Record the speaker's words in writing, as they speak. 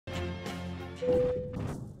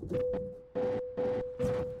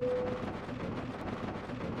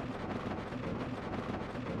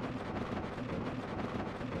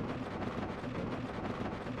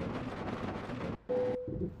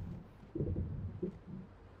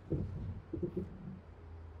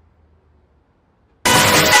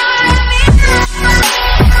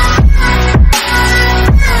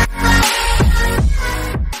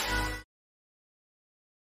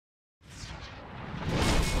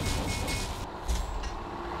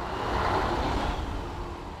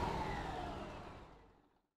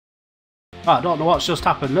I don't know what's just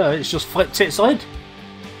happened there, it's just flipped its lid.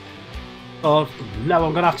 So now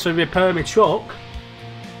I'm going to have to repair my truck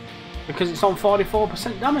because it's on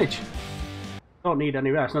 44% damage. Don't need any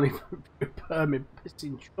rest, I need to repair my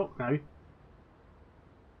pissing truck now.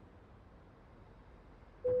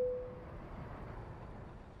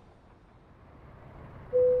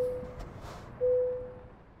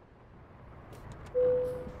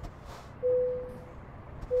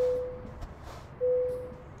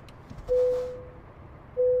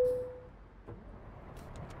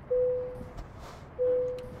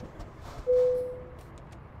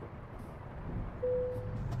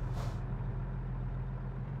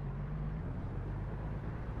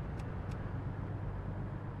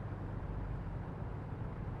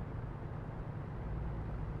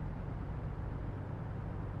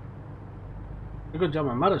 A good job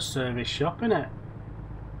I'm at a service shop, innit?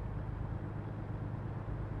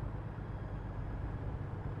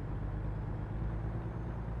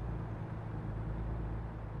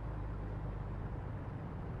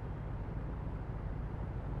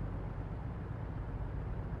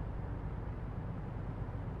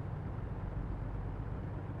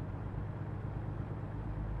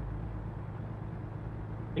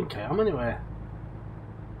 I think I am anyway.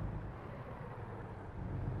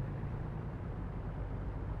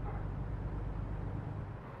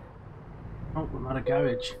 Oh, I'm at a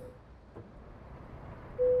garage.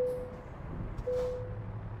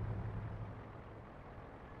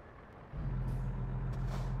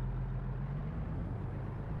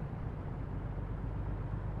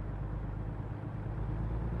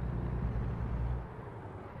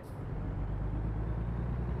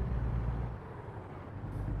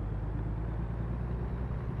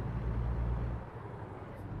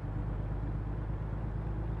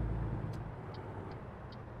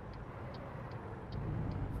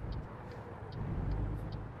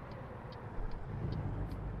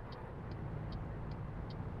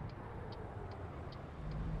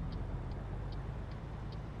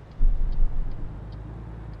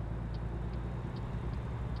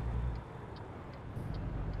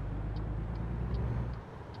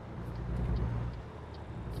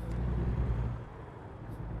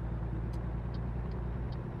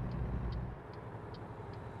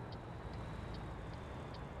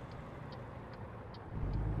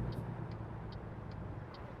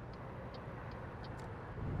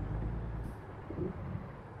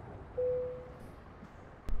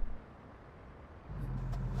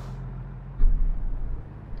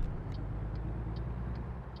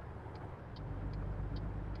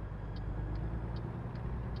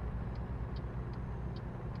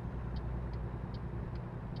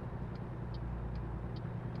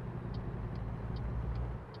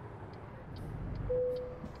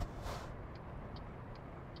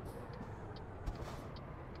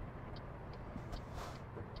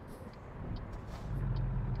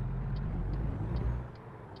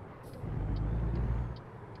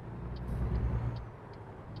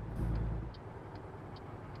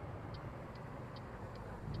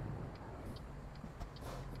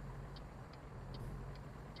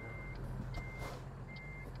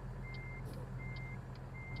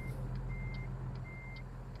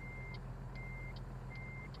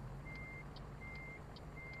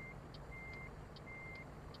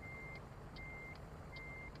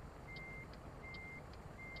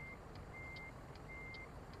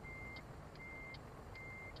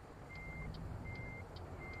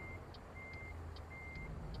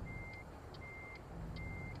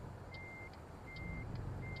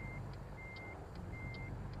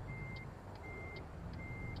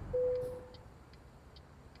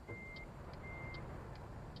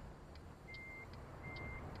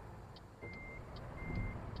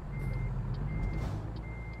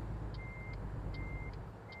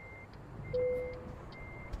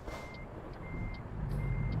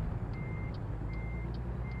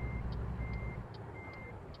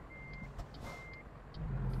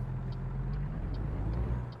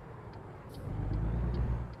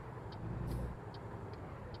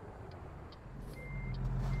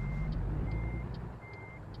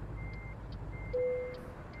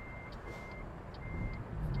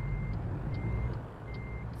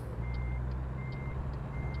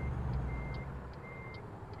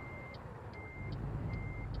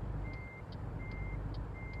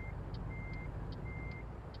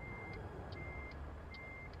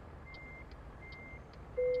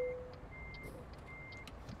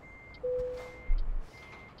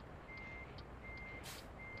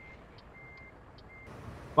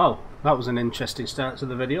 Well, that was an interesting start to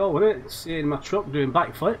the video, wasn't it? Seeing my truck doing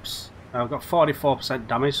backflips. I've got 44%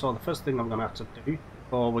 damage, so the first thing I'm going to have to do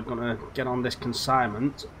before we're going to get on this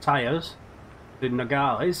consignment, tyres, in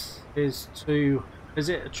Nogales, is to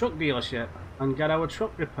visit a truck dealership and get our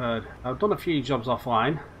truck repaired. I've done a few jobs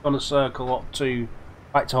offline, done a circle up to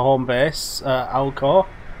back to home base, Alcor,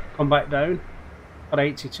 come back down, got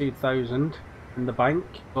 82,000 in the bank.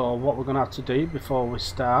 So what we're going to have to do before we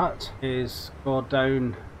start is go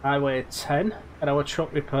down Highway 10, get our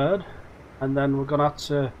truck repaired, and then we're going to have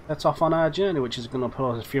to set off on our journey, which is going to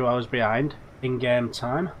put us a few hours behind in game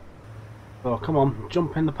time. So come on,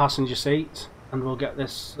 jump in the passenger seat and we'll get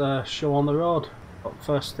this show on the road. But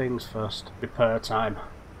first things first, repair time.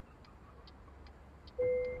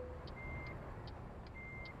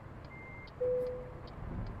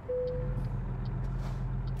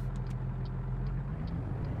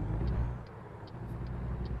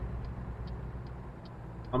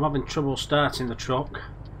 I'm having trouble starting the truck.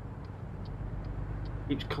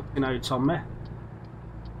 Keeps cutting out on me.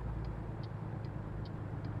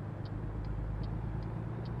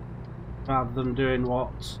 Rather than doing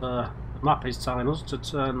what the map is telling us to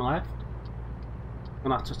turn left, I'm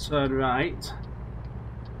gonna have to turn right.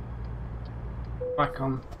 Back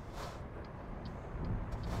on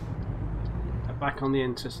the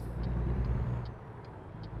interstate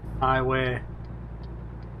highway.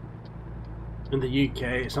 In the UK,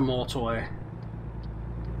 it's a motorway.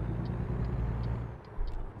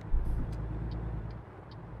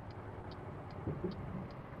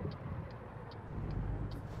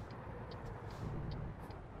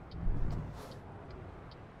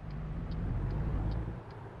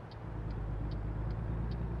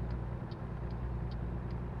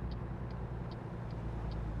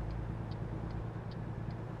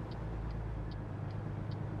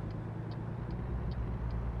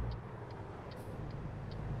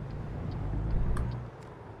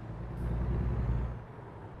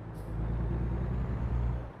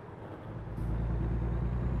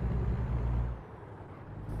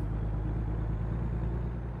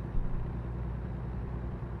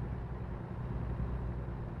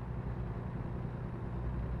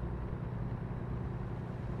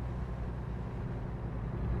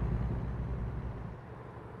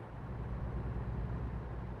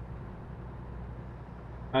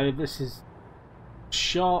 This is a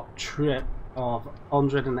short trip of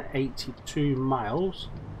 182 miles.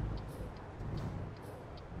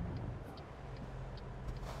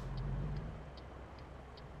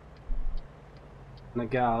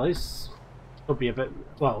 Nogales will be a bit,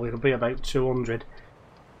 well, it'll be about 200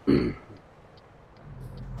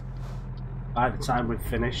 by the time we've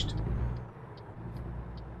finished.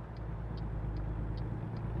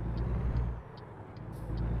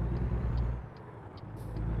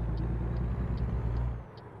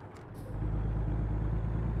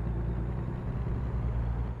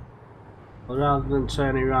 Rather than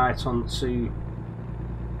turning right onto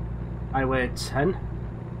Highway 10,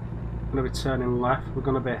 we're going to be turning left. We're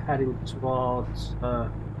going to be heading towards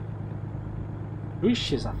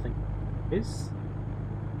Bushes, I think it is.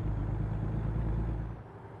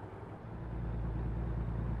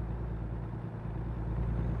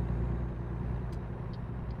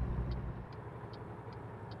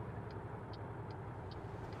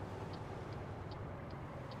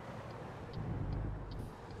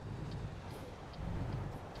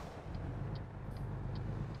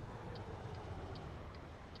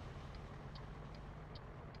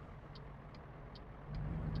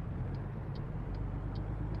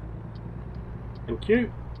 Thank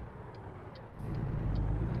you.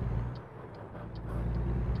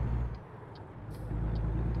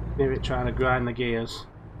 Maybe trying to grind the gears.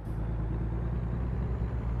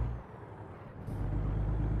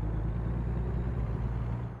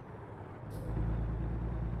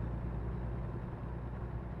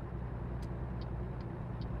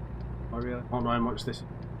 I really don't know how much this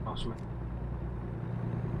cost me.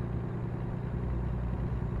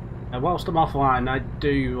 Whilst I'm offline, I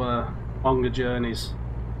do longer journeys,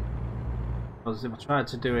 because if I tried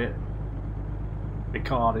to do it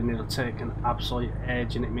recording, it'll take an absolute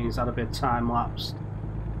age, and it means that'll be time lapsed.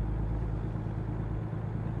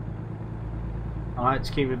 I like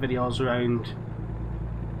to keep the videos around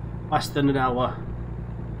less than an hour.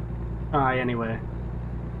 Try anyway.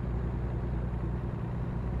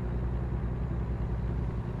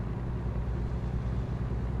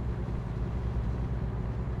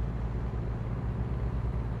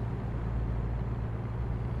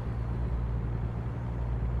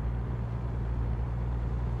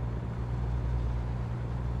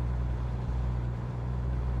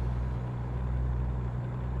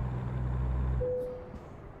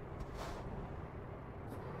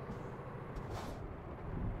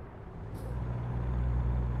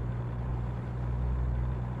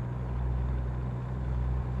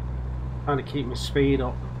 Trying to keep my speed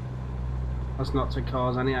up as not to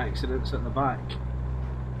cause any accidents at the back.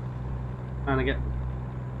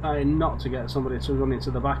 Trying not to get somebody to run into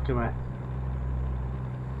the back of me.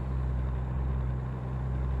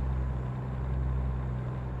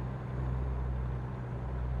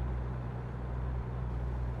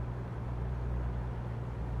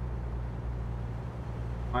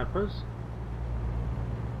 Wipers.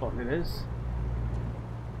 What it is.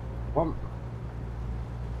 One.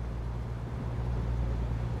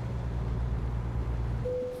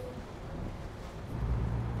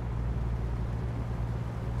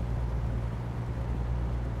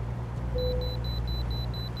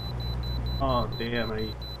 Oh dear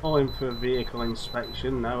me. Pulling for a vehicle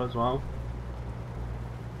inspection now as well.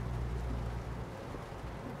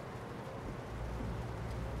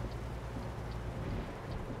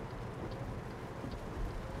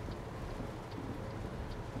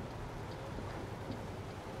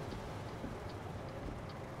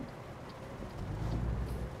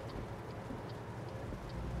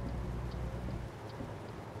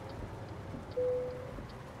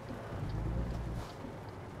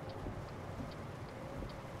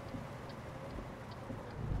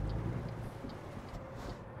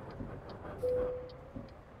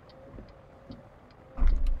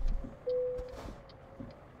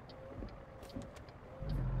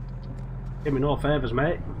 Give me no favours,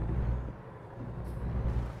 mate.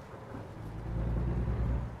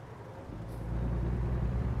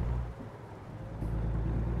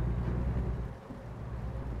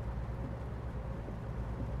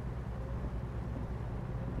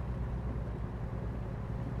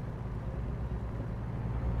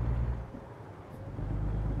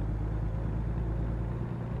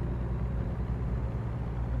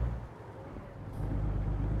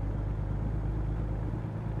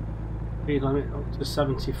 Speed limit up to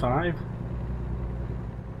 75.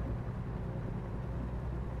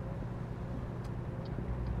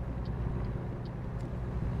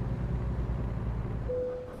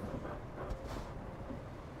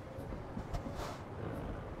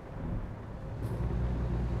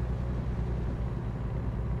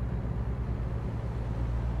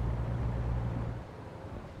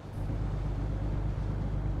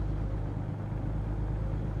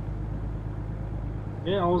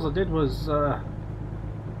 Yeah, all I did was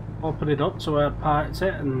open it up to where I parked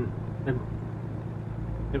it, and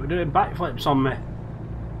it was doing backflips on me.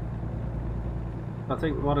 I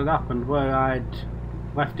think what had happened where I'd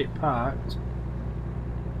left it parked,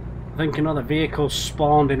 I think another vehicle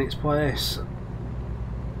spawned in its place,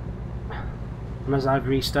 and as I've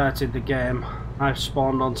restarted the game, I've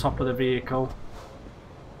spawned on top of the vehicle.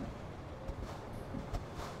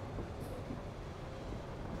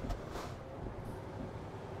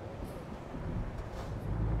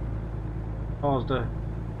 Caused a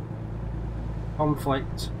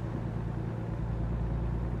conflict.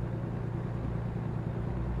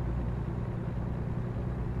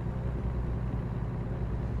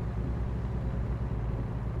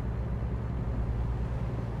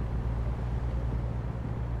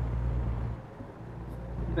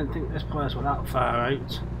 Didn't think this place was that far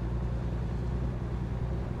out.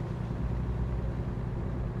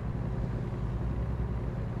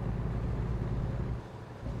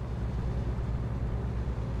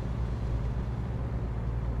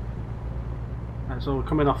 So we're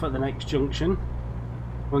coming off at the next junction.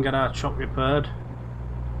 We'll get our truck repaired.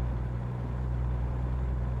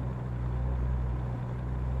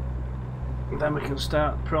 And then we can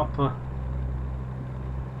start proper.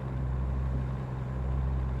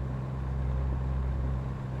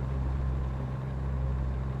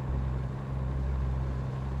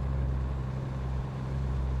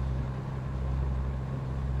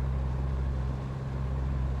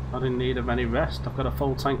 Not in need of any rest. I've got a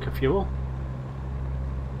full tank of fuel.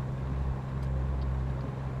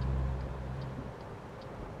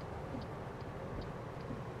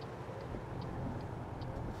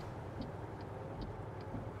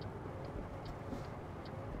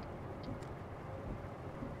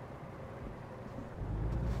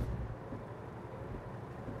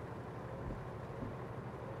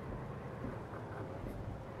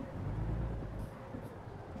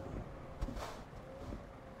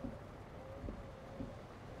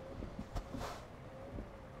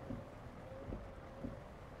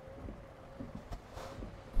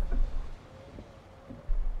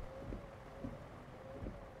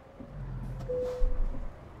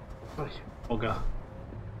 Bugger.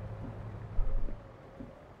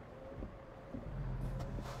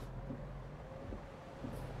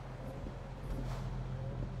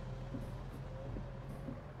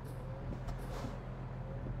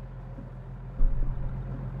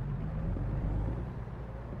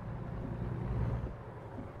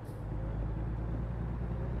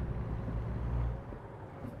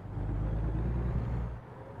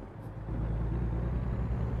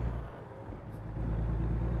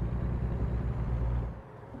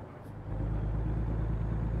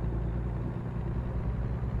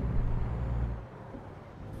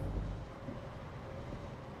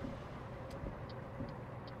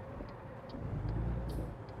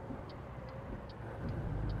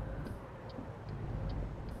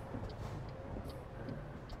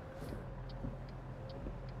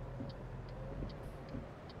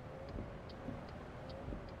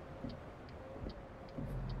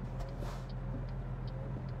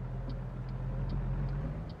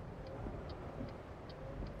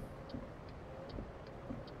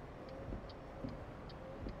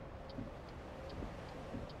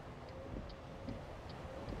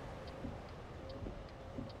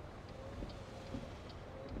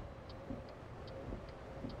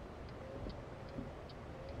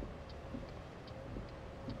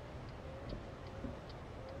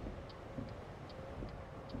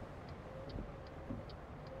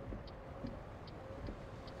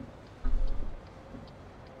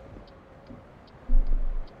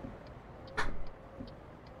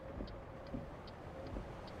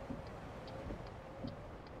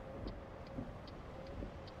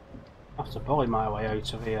 to bully my way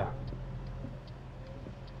out of here.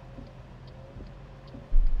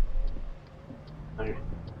 No.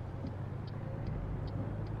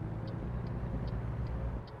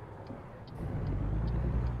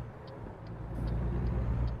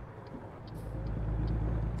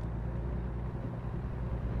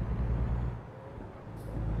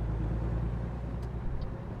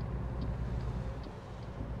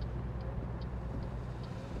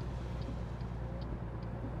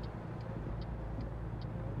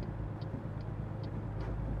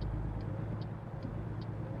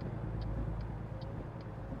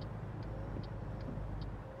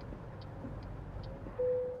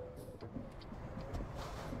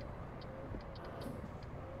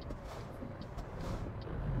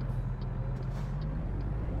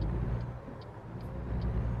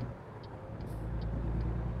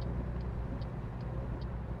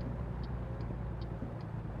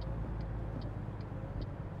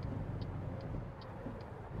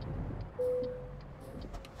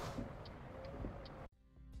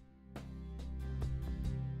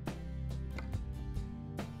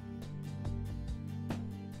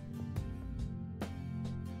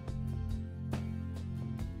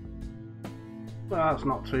 Well, that's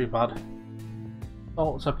not too bad.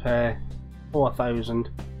 Thought to pay 4,000.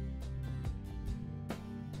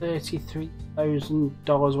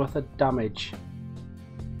 $33,000 worth of damage.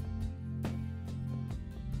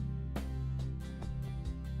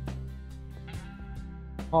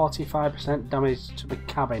 %45 damage to the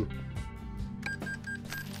cabin.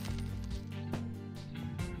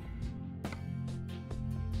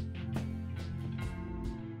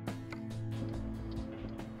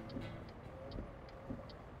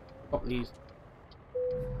 Got these.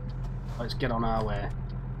 Let's get on our way.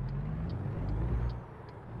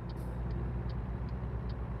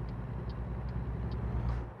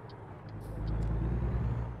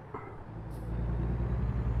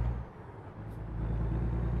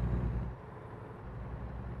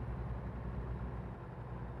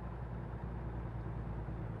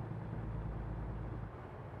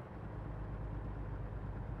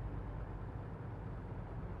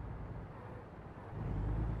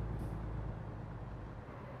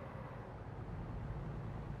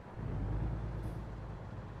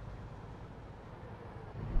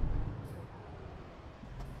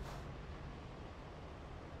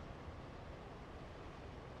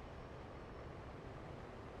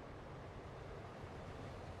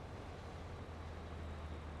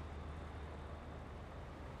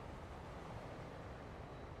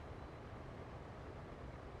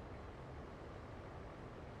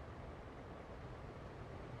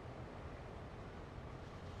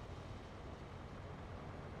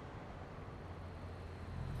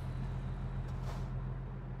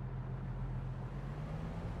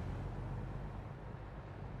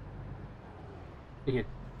 You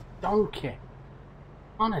donkey,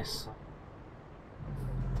 honestly.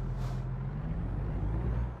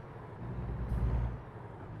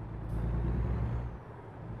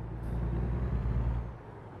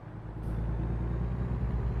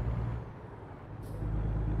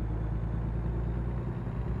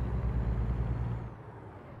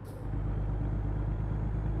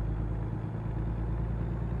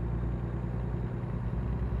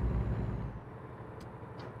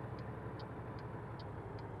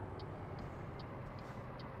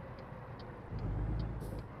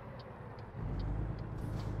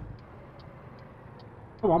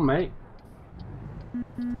 Come on, mate.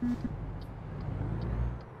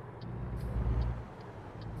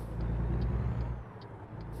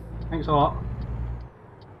 Thanks a lot.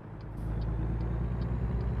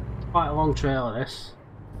 Quite a long trail of this.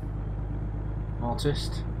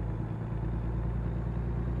 Noticed.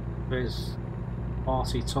 There's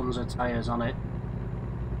 40 tons of tyres on it.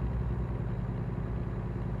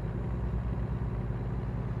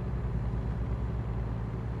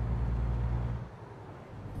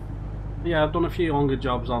 Yeah, I've done a few longer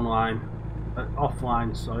jobs offline,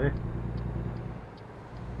 sorry.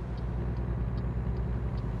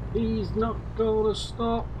 He's not gonna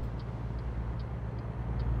stop.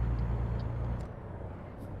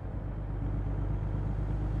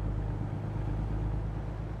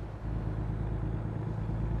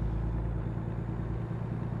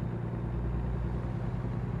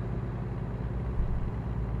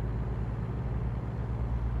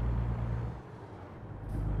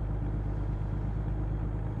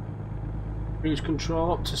 Cruise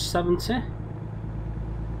control up to 70.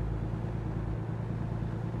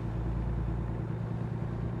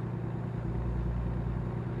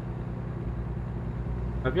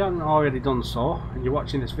 If you haven't already done so, and you're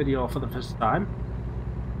watching this video for the first time,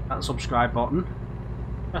 that subscribe button,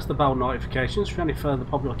 press the bell notifications for any further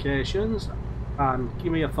publications, and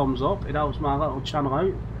give me a thumbs up. It helps my little channel out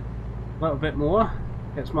a little bit more,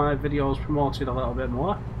 gets my videos promoted a little bit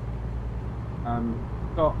more.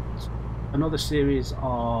 Got another series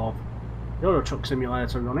of Euro Truck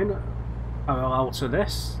Simulator running parallel to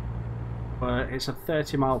this, where it's a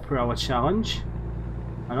 30 mph challenge,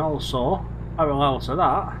 and also parallel to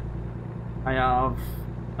that I have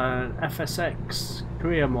an FSX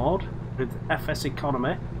career mode with FS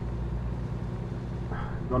Economy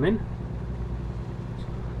running,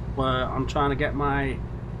 where I'm trying to get my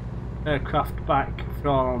aircraft back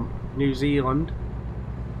from New Zealand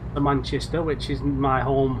to Manchester, which is my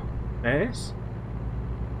home base.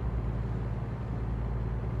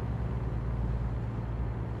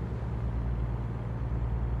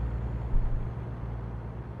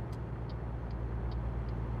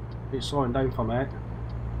 It's slowing down for me.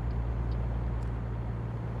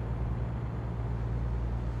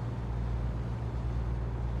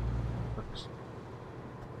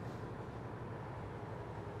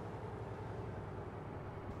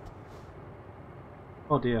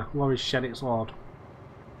 Oh dear, lorry's shed its load.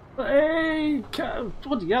 Hey,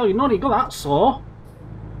 bloody hell, you not even got that slow.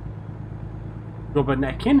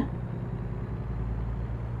 Rubbernecking.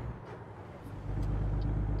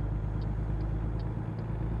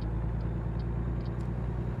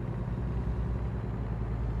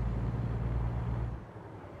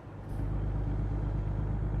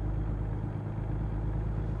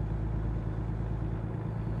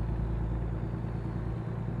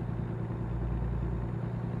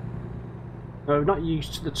 I'm not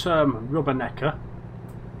used to the term rubbernecker.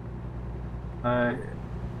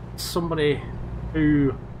 Somebody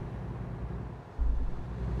who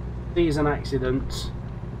sees an accident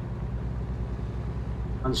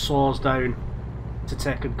and slows down to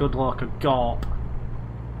take a good look at Gorp.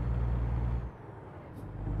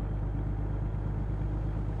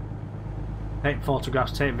 Take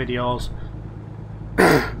photographs, take videos,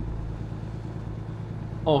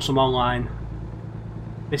 awesome online.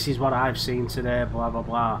 This is what I've seen today, blah blah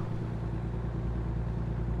blah.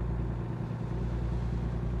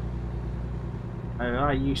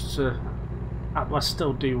 I used to, I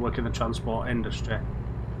still do work in the transport industry,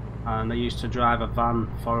 and I used to drive a van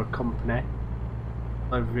for a company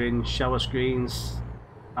delivering shower screens,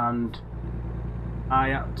 and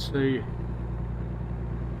I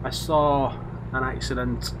saw an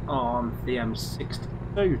accident on the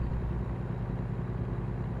M62.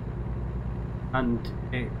 And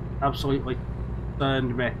it absolutely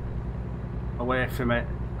turned me away from it.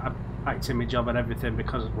 I packed in my job and everything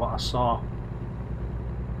because of what I saw.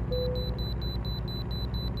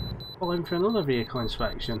 Pull in for another vehicle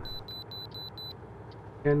inspection.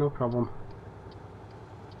 Yeah, no problem.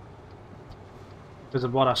 Because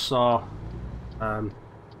of what I saw, I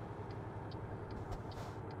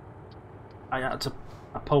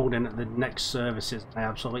pulled in at the next services and I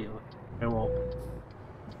absolutely blew up.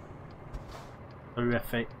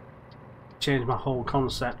 Horrific. Changed my whole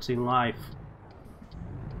concept in life.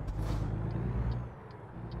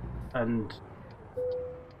 And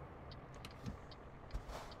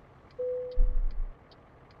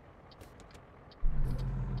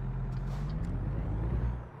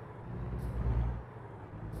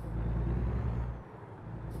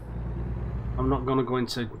I'm not going to go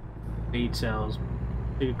into details,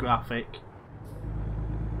 too graphic.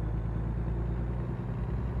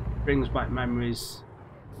 Brings back memories,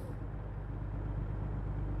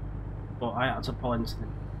 but I had to pull into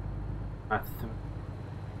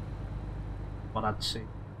what I'd seen.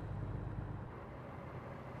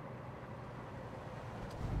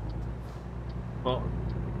 But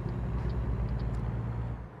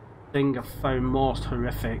the thing I found most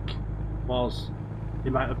horrific was the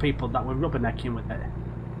amount of people that were rubbernecking with it,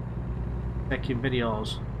 taking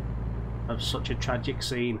videos of such a tragic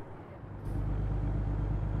scene.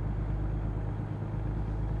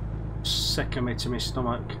 Sick me to my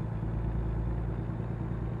stomach.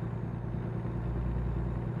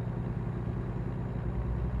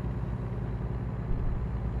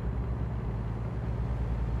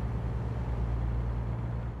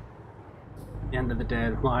 At the end of the day,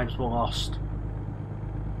 lives were lost.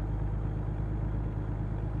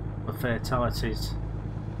 The fatalities,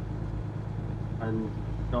 and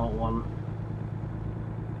don't want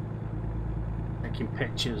taking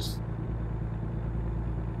pictures,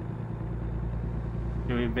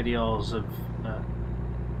 doing videos of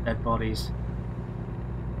dead bodies.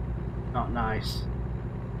 Not nice.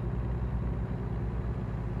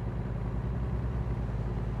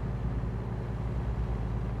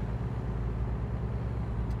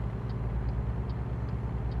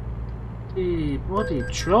 Bloody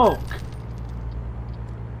truck.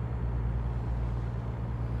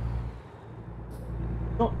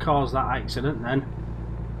 What caused that accident then?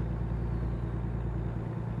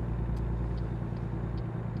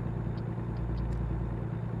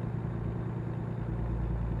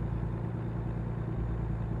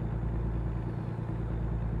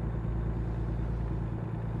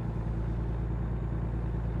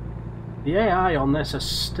 The AI on this is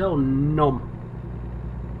still numb.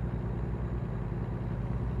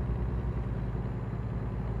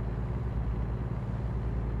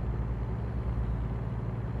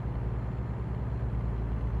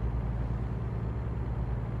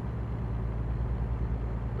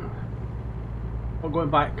 Going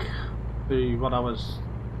back to what I was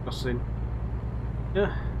discussing,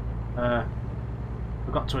 yeah,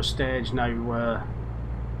 I've got to a stage now where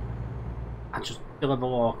I just deliver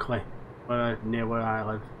locally, near where I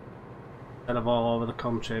live, instead of all over the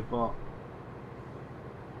country. But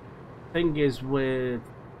the thing is, with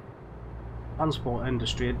transport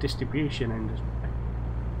industry and distribution industry,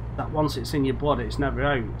 that once it's in your blood, it's never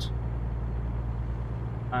out,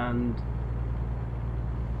 and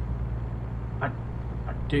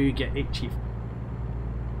I do get itchy,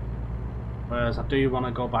 whereas I do want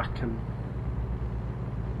to go back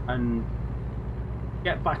and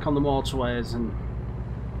get back on the motorways and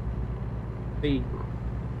see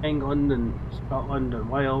England and Scotland and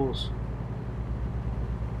Wales,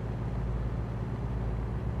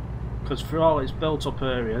 because for all its built up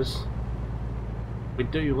areas, we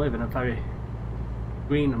do live in a very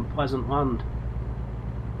green and pleasant land.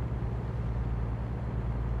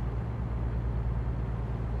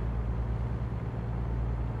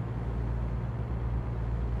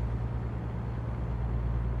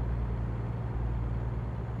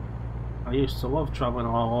 I used to love travelling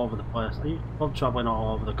all over the place. I used to love travelling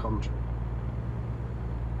all over the country.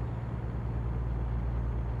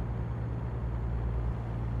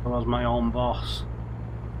 I was my own boss.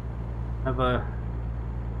 Never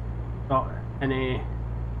got any,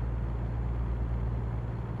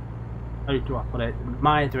 how do I put it,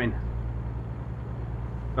 mithering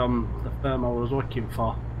from the firm I was working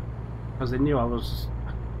for, because they knew I was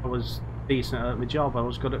decent at my job. I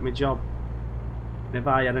was good at my job. And if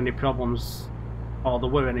I had any problems, or there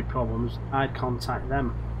were any problems, I'd contact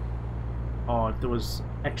them. Or if there was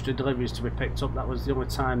extra deliveries to be picked up, that was the only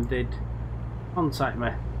time they'd contact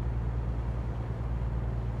me.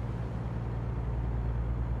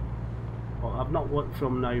 But I've not worked for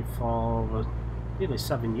them now for nearly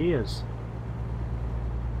 7 years.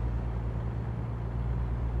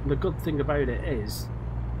 And the good thing about it is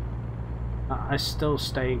that I still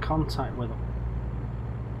stay in contact with them.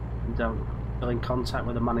 And still in contact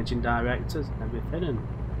with the managing directors and everything,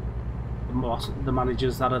 and the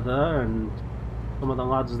managers that are there, and some of the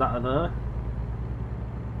lads that are there.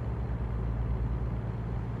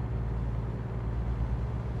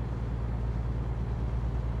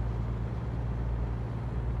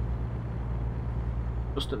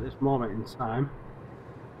 Just at this moment in time,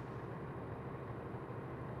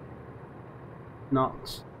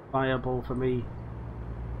 not viable for me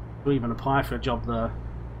to even apply for a job there.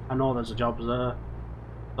 I know there's a job there,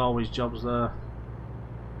 there's always jobs there.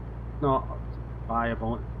 Not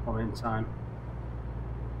viable at this point in time.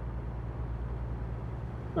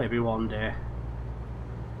 Maybe one day.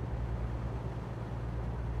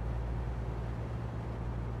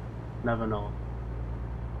 Never know.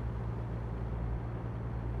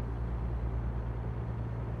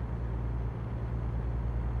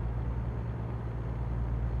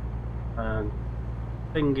 And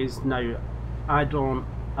thing is, now I don't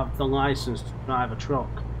have the license to drive a truck.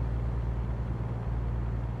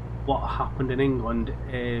 What happened in England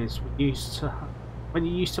is when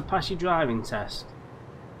you used to pass your driving test,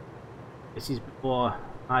 this is before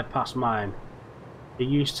I passed mine, you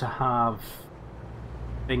used to have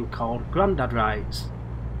a thing called grandad rights,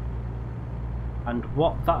 and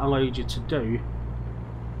what that allowed you to do,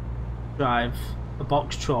 drive a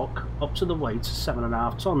box truck up to the weight of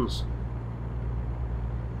 7.5 tons.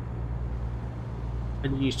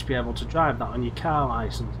 And you used to be able to drive that on your car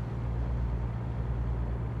licence.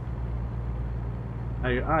 Now,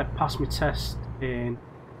 I passed my test in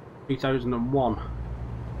 2001.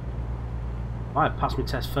 I passed my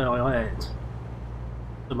test fairly late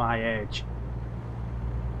to my age,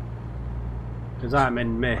 because I'm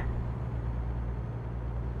in my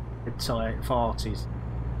mid to late 40s.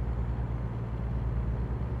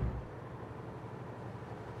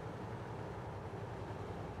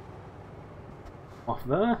 Off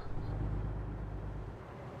there.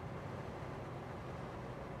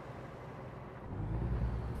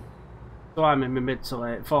 So I'm in my mid to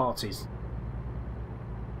late 40s.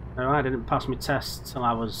 No, I didn't pass my test till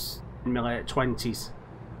I was in my late 20s.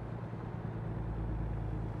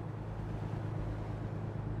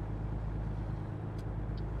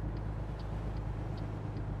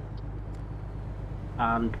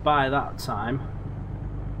 And by that time,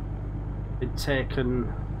 they'd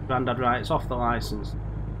taken grandad rights off the licence.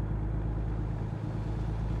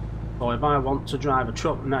 So if I want to drive a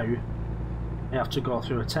truck now, I have to go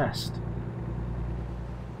through a test.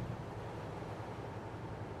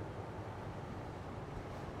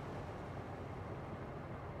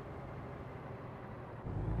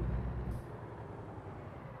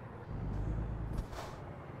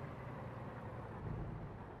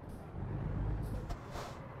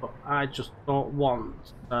 But I just don't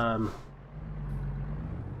want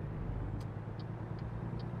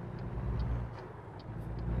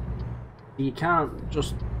you can't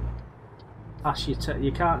just pass your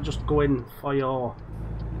you can't just go in for your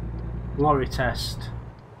lorry test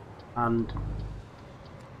and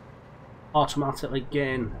automatically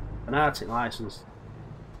gain an Arctic license,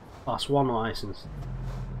 class 1 license.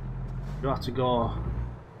 You have to go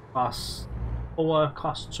class 4,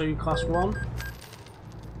 class 2, class 1.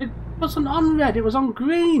 It wasn't on red, it was on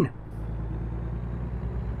green.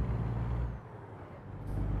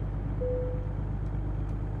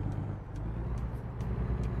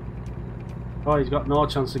 Oh, he's got no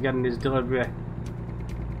chance of getting his delivery.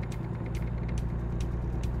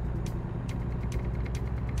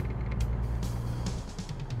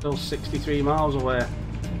 Still 63 miles away.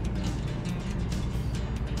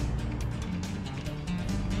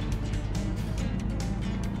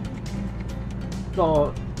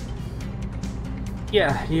 So,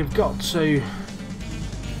 yeah, you've got to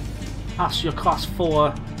pass your class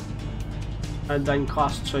 4 and then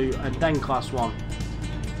class 2 and then class 1.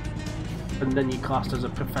 And then you're classed as a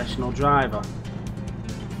professional driver.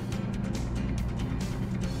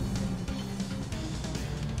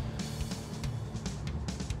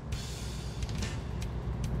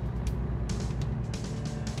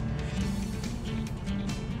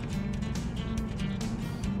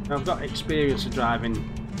 I've got experience of driving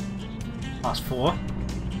class 4,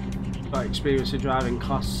 I've got experience of driving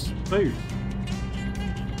class 2,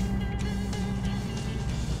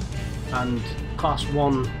 and class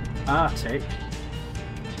 1 Arctic.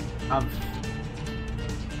 I've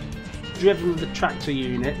driven the tractor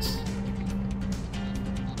units.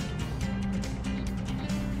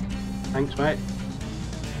 Thanks, mate.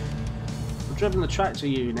 I've driven the tractor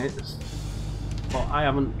units, but I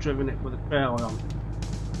haven't driven it with a trailer on.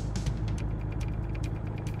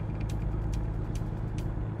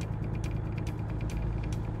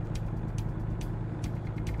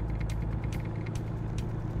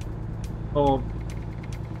 So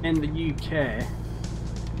in the UK,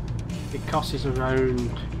 it costs around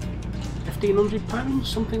 £1,500,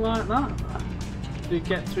 something like that, to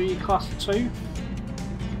get through your class 2. I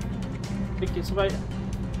think it's about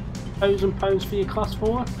 £1,000 for your class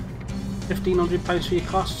 4, £1,500 for your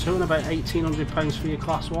class 2, and about £1,800 for your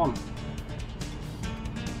class 1.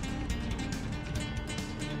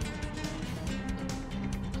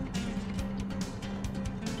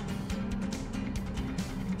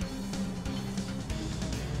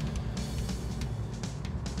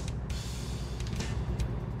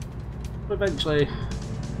 Eventually,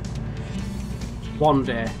 one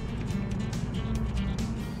day,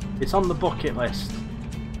 it's on the bucket list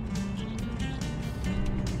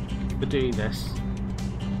to do this.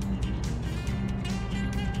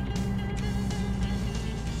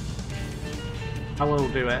 I will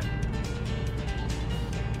do it.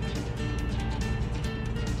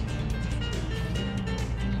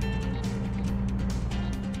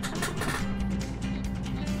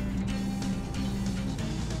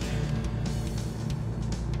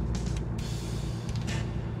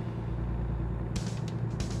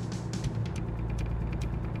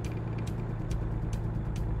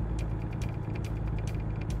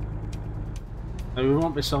 Now, we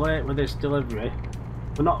won't be so late with this delivery.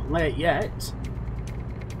 We're not late yet,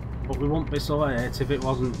 but we won't be so late if it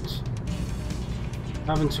wasn't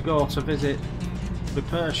having to go to visit the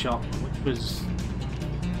repair shop, which was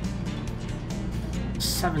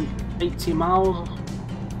 80 miles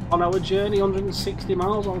on our journey, 160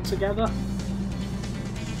 miles altogether.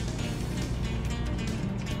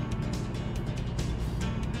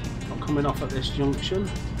 Not coming off at this junction.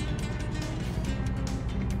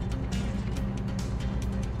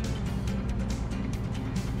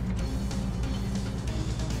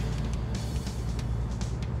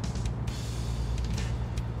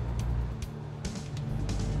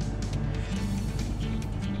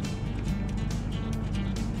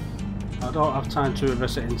 I don't have time to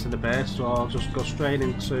reverse it into the base, so I'll just go straight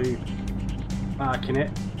into parking it.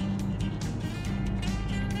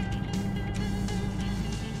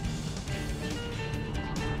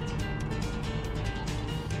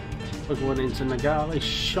 We're going into Nogales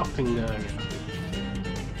shopping area.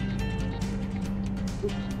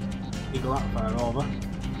 You go that far over.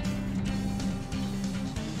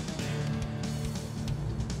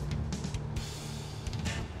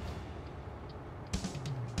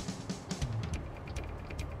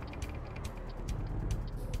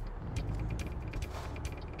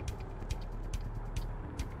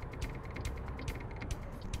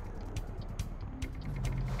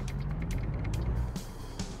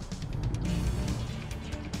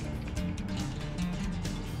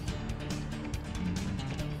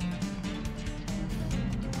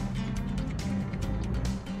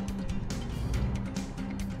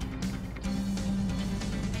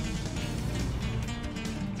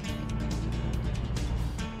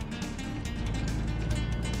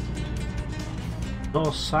 No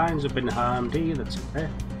signs have been harmed either today.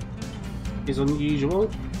 It's unusual.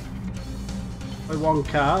 By one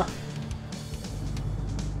car.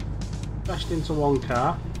 Crashed into one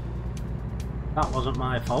car. That wasn't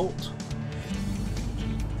my fault.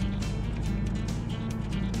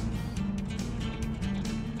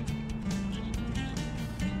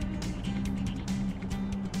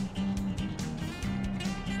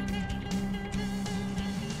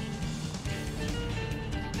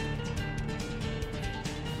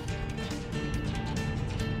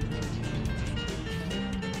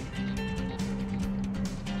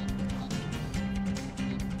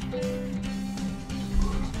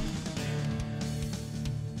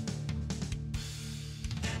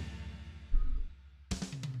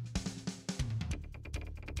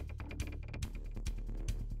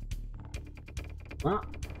 That.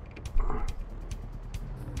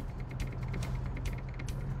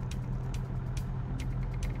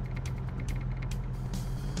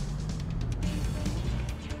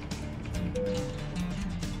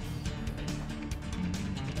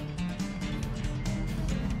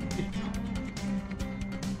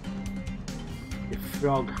 You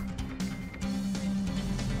frog.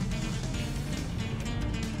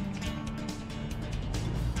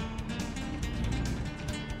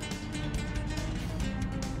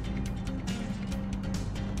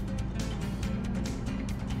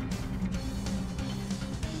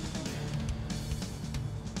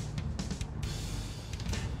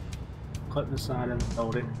 Clip the side of the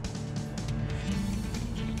building.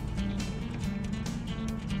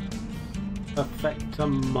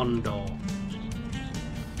 Perfectamundo.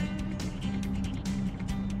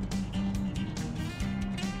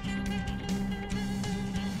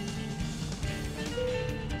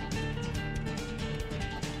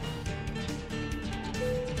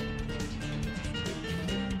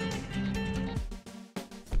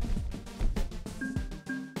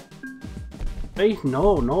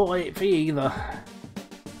 No, no late fee either.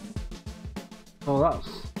 So that's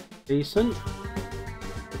decent.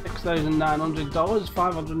 $6,900,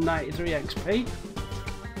 593 XP.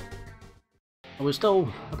 And we're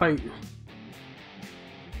still about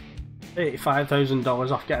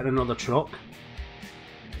 $85,000 off getting another truck.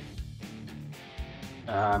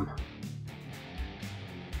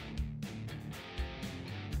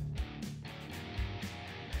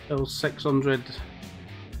 Still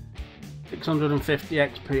 650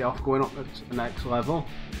 XP off going up to the next level.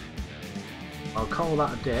 I'll call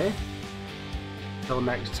that a day. Till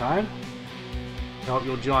next time. I hope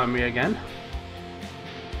you'll join me again.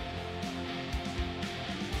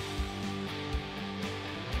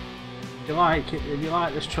 If you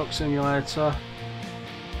like this truck simulator,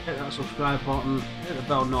 hit that subscribe button, hit the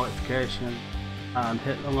bell notification, and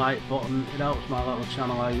hit the like button. It helps my little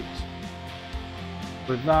channel out.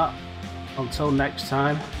 With that, until next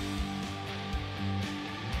time,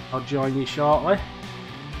 I'll join you shortly.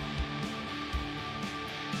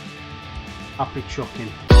 Happy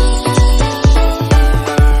trucking.